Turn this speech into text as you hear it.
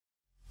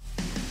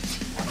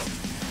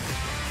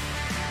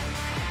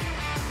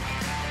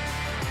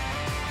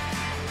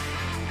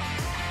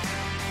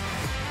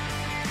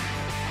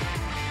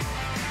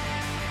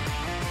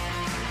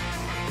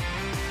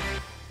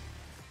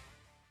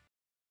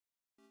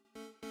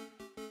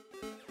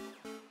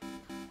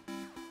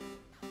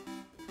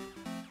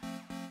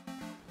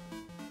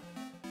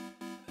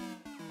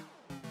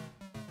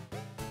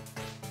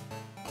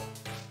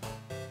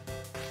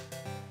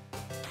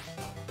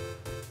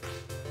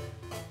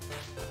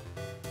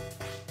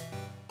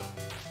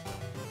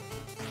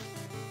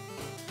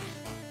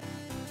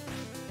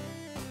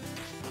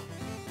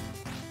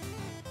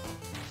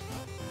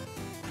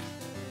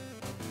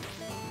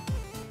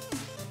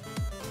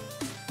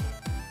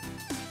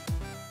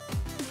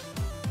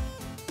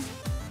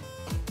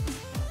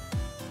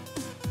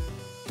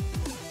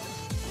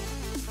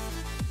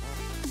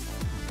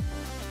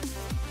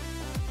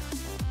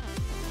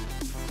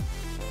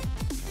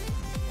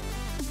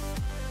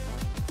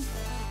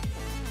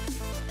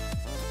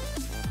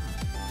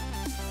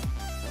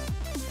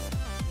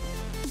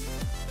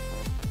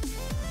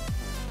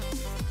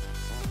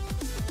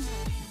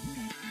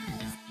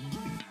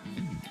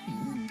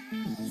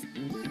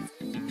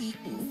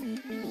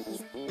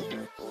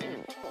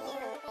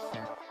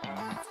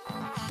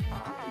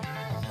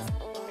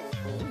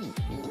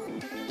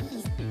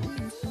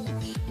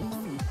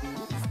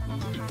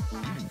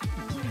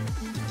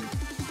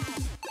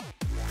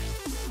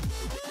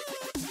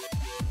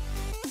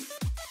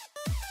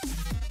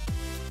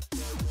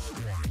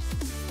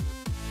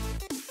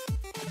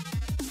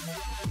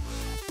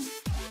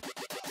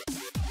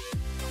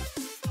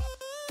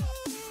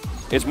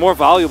it's more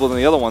valuable than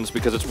the other ones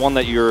because it's one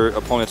that your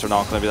opponents are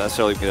not going to be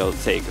necessarily be able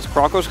to take. Because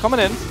Croco's coming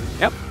in.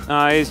 Yep.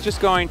 He's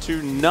just going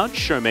to nudge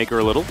Showmaker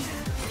a little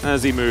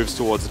as he moves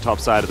towards the top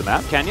side of the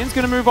map. Canyon's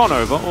going to move on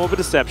over. Orb of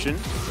Deception.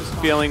 Just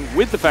feeling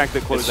with the fact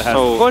that Closer has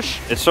to push.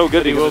 It's so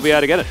good he will be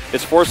able to get it.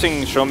 It's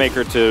forcing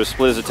Showmaker to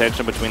split his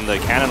attention between the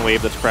cannon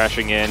wave that's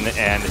crashing in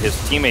and his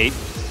teammate.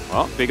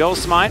 Well, big ol'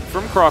 smite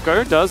from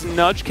Croco does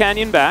nudge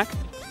Canyon back.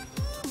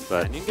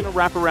 But Canyon going to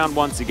wrap around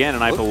once again,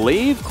 and I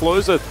believe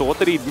Closer thought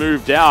that he'd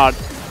moved out.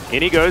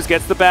 In he goes,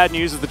 gets the bad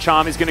news as the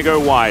charm is going to go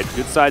wide.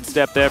 Good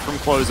sidestep there from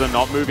Closer,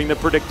 not moving the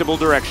predictable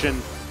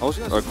direction.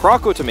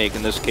 Croco to make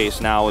in this case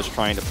now is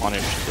trying to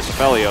punish this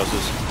Aphelios.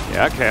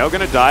 Yeah, Kale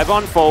going to dive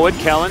on forward.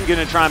 Kellen going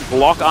to try and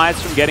block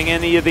Ice from getting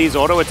any of these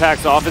auto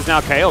attacks off. Is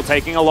now Kale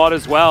taking a lot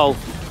as well.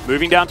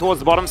 Moving down towards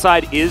the bottom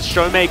side is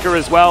Showmaker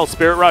as well.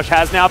 Spirit Rush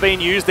has now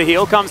been used. The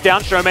heal comes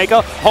down.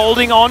 Showmaker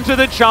holding on to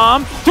the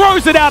charm.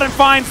 Throws it out and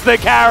finds the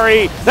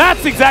carry.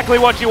 That's exactly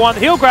what you want.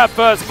 He'll grab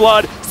first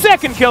blood.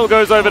 Second kill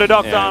goes over to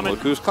Dr. Look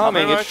who's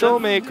coming. It's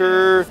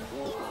Showmaker.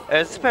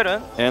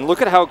 And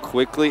look at how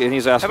quickly, and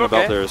he's asking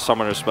about their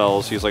summoner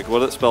spells. He's like,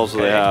 what spells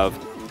do they have?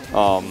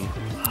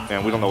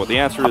 And we don't know what the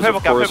answer is,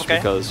 of course,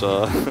 because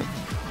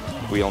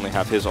we only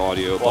have his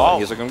audio. But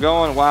he's like, I'm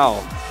going,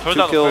 wow. 2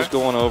 kills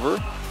going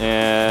over.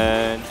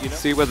 And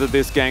see whether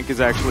this gank is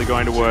actually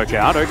going to work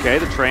out. Okay,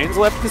 the train's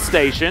left the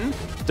station.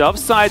 Dove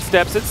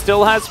sidesteps it,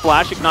 still has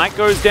flash. Ignite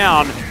goes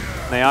down.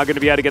 They are going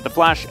to be able to get the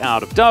flash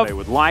out of Dove. They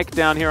would like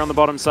down here on the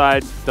bottom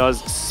side.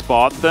 Does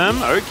spot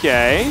them.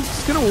 Okay.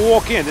 He's going to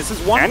walk in. This is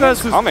 1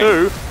 versus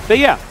 2. But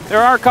yeah, there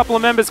are a couple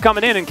of members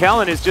coming in, and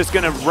Callan is just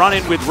going to run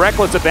in with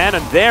reckless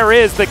abandon. There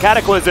is the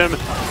Cataclysm.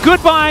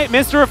 Goodbye,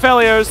 Mr.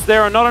 Aphelios.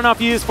 There are not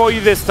enough years for you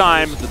this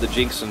time. The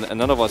Jinx, and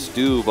none of us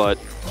do, but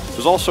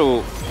there's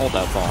also hold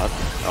that thought.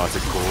 Oh, it's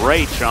a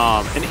great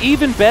charm. An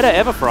even better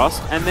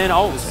Everfrost, and then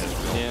ult.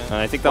 And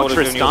I think that would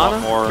have given you a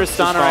lot more.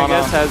 Tristana, I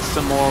guess, has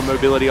some more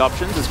mobility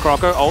options as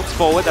Croco ults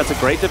forward. That's a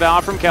great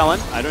devour from Kellen.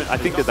 I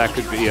think that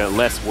could be a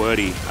less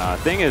wordy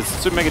thing. As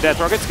Super Mega Death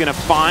Rocket's going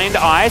to find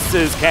Ice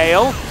as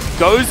Kale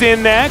goes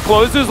in there.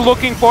 Closes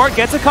looking for it.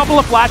 Gets a couple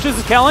of flashes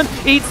as Kellen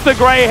eats the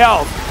grey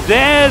health.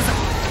 There's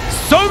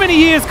so many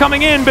years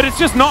coming in, but it's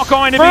just not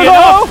going to be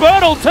enough.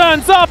 Bertle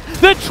turns up.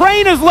 The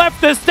train has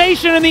left the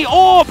station, and the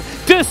orb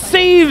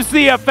deceives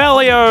the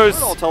Aphelios.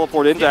 Bertle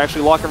teleport in to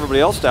actually lock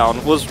everybody else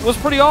down was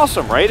pretty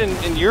awesome, right? And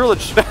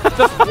Yurlich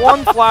just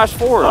one flash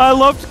forward. I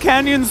loved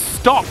Canyon's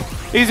stop.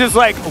 He's just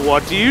like,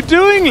 what are you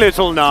doing,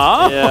 little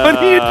Nah? Yeah. What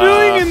are you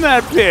doing in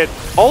that pit?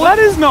 That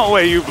is not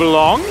where you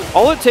belong.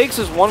 All it takes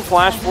is one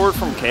flash forward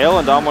from Kale,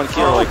 and Dom 1K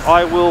are like,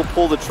 I will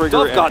pull the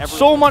trigger. Dove got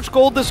so much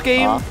gold this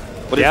game.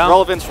 But its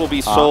relevance will be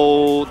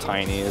so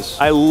tiny.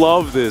 I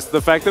love this.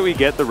 The fact that we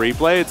get the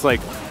replay, it's like,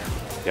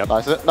 yep.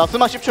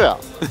 나스만 10초야.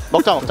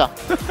 먹자.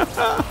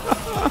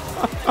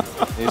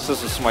 It's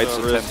just a smite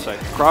for 10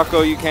 seconds.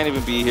 Croco, you can't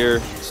even be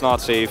here. It's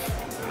not safe.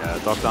 Yeah,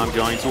 Dr. I'm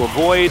going to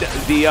avoid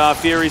the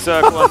Fury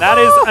Circle, and that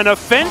is an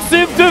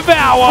offensive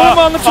devour. Put him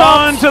on the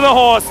chops. Onto the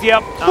horse,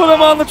 yep. Put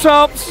him on the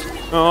chops.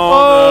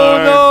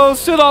 Oh no,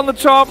 sit on the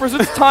choppers.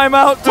 It's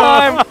timeout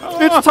time.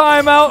 It's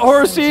timeout,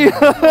 horsey.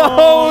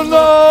 Oh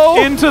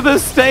no. Into the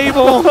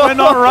stable. We're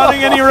not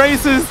running any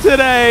races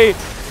today.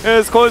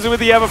 As Closer with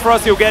the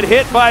Everfrost, he'll get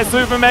hit by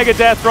Super Mega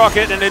Death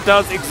Rocket, and it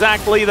does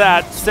exactly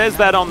that. Says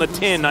that on the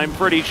tin, I'm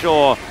pretty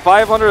sure.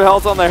 500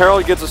 health on the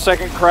Herald, gets a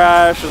second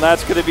crash, and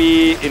that's going to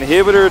be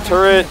inhibitor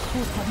turret.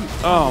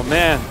 Oh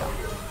man.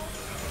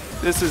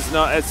 This is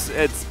not,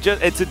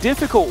 it's a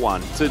difficult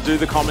one to do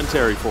the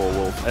commentary for,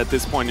 Wolf, at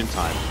this point in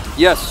time.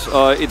 Yes,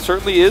 it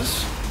certainly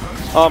is.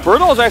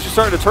 Bertle is actually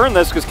starting to turn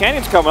this because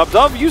Canyon's coming up.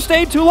 Dove, you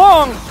stayed too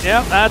long.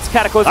 Yep, that's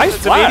Cataclysm. Nice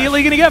it's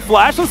immediately going to get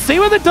flash. Let's see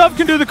whether Dove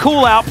can do the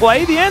cool out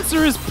play. The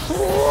answer is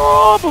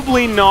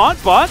probably not,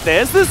 but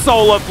there's the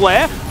solar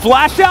flare.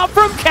 Flash out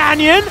from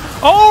Canyon.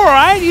 All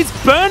right, he's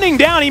burning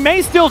down. He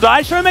may still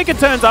die. Showmaker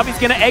turns up. He's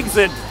going to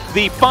exit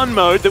the fun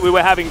mode that we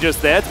were having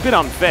just there. It's a bit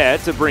unfair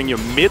to bring your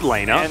mid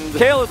laner. And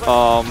Kale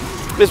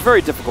is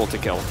very difficult to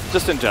kill,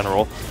 just in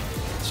general.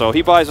 So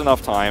he buys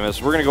enough time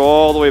as we're going to go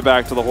all the way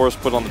back to the horse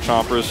put on the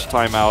chompers,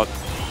 timeout.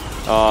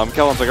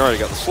 Kellen's like, all right, I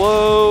got the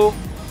slow.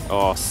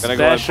 Oh, gonna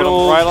go and put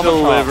him right on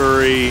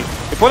delivery.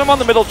 He put him on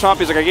the middle chomp.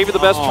 He's like, I gave you the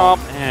best chomp.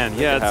 Man,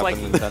 yeah, it's like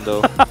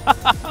Nintendo.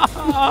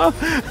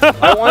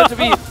 I want it to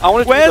be.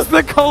 Where's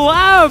the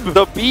collab?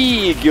 The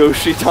big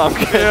Yoshi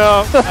Tonka.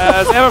 Yeah.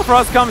 As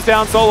Everfrost comes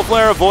down, Solar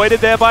Flare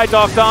avoided there by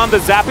Docton. The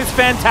zap is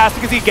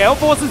fantastic as he Gale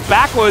Forces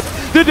backwards.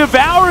 The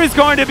Devour is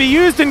going to be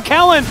used, and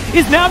Kellen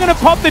is now going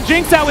to pop the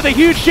Jinx out with a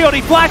huge shield.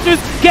 He flashes,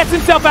 gets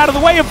himself out of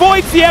the way,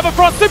 avoids the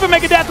Everfrost Super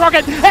Mega Death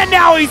Rocket, and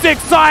now he's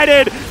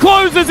excited.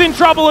 Closer's in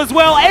trouble as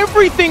well.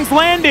 Everything's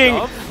landing.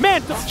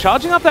 Man,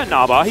 charging up that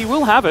Naba, he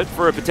will have it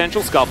for a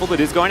potential scuffle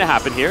that is going to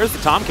happen here as the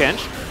Tom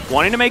Kench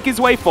wanting to make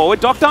his way forward.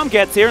 Doctom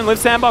gets here, and Liv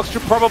Sandbox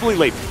should probably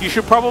leave. You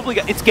should probably...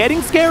 It's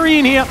getting scary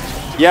in here.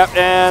 Yep,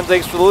 and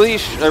thanks for the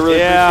leash. I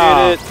really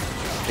appreciate it.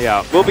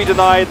 Yeah. will be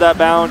denied that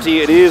bounty.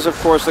 It is, of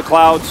course, the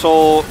Cloud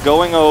Soul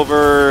going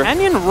over.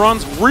 Canyon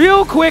runs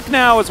real quick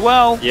now as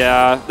well.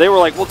 Yeah, they were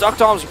like, well, Duck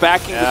Dom's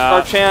backing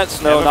our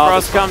chance. No, not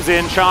Frost comes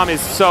in. Charm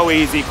is so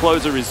easy.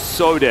 Closer is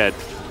so dead.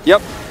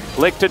 Yep.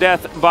 Licked to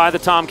death by the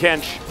Tom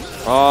Kench.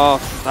 Oh,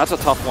 that's a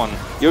tough one.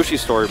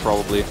 Yoshi's story,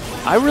 probably.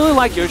 I really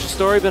like Yoshi's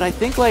story, but I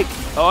think, like,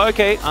 oh,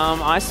 okay,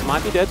 Ice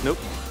might be dead. Nope.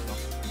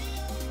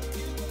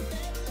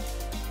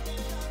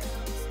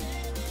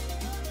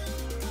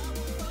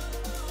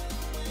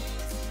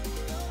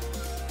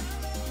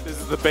 This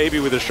is the baby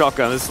with a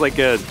shotgun. This is like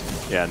a,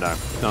 yeah,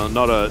 no,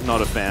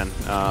 not a fan.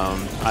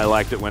 I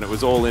liked it when it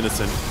was all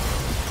innocent.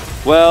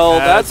 Well,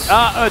 that's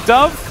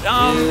Dove.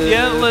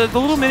 Yeah, the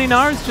little mini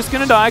Nara is just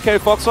going to die. Okay,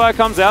 Foxfire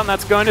comes out, and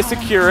that's going to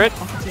secure it.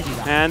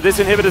 And this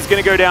inhibitor is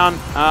going to go down.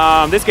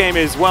 This game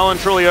is well and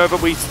truly over.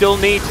 We still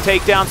need to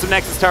take down some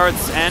Nexus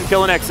turrets and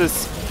kill a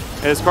Nexus.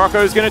 As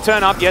Croco is going to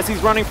turn up. Yes,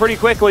 he's running pretty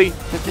quickly,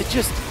 but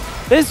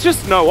there's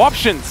just no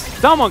options.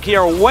 Dalmonki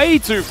are way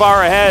too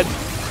far ahead.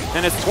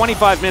 And it's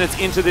 25 minutes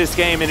into this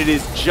game, and it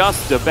is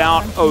just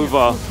about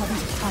over.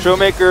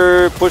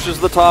 Showmaker pushes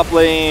the top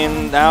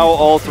lane. Now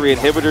all 3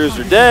 inhibitors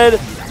are dead.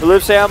 The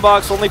Live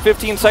Sandbox, only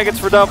 15 seconds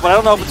for Dump, but I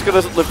don't know if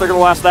they're gonna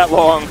last that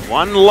long.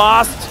 One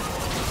last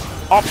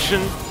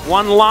option,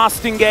 one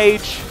last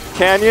engage.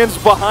 Canyon's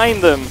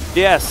behind them.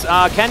 Yes,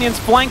 Canyon's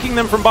flanking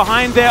them from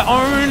behind their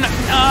own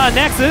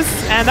Nexus,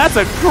 and that's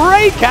a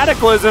great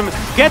Cataclysm.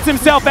 Gets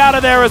himself out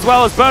of there as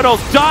well as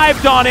Birtles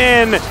dived on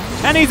in.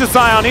 And he's a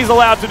Scion, he's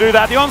allowed to do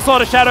that. The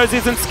Onslaught of Shadows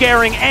isn't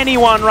scaring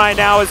anyone right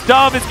now as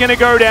Dove is going to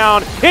go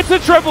down. It's a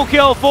triple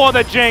kill for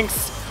the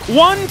Jinx.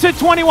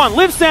 1-21.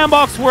 Live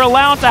Sandbox were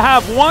allowed to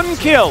have 1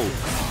 kill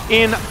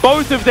in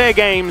both of their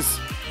games.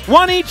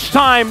 1 each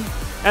time,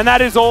 and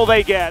that is all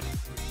they get.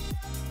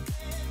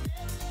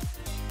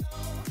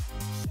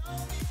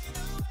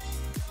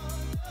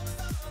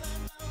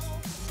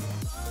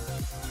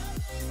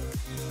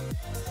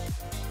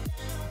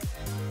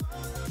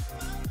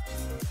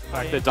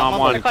 That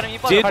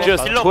Dom1 did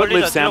just put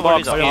Live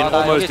Sandbox in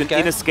almost an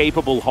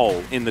inescapable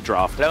hole in the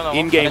draft.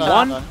 In Game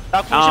 1,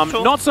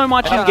 not so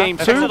much in Game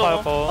 2,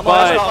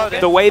 but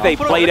the way they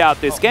played out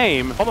this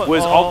game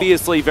was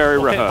obviously very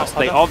rehearsed.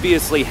 They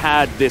obviously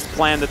had this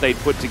plan that they'd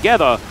put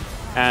together,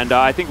 and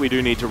I think we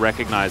do need to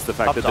recognize the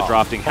fact that the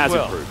drafting has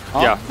improved.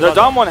 Yeah, the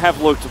Dom1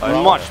 have looked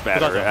much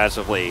better as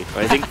of late.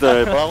 I think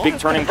the big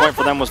turning point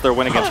for them was their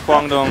win against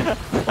Kwangdong.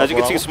 As you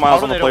can see,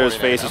 smiles on the players'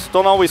 faces.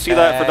 Don't always see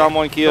that for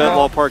Dom1 Kia at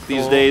Ballpark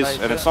these days,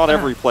 and it's not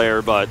every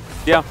player, but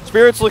yeah,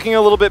 Spirit's looking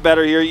a little bit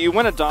better here. You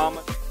win a Dom.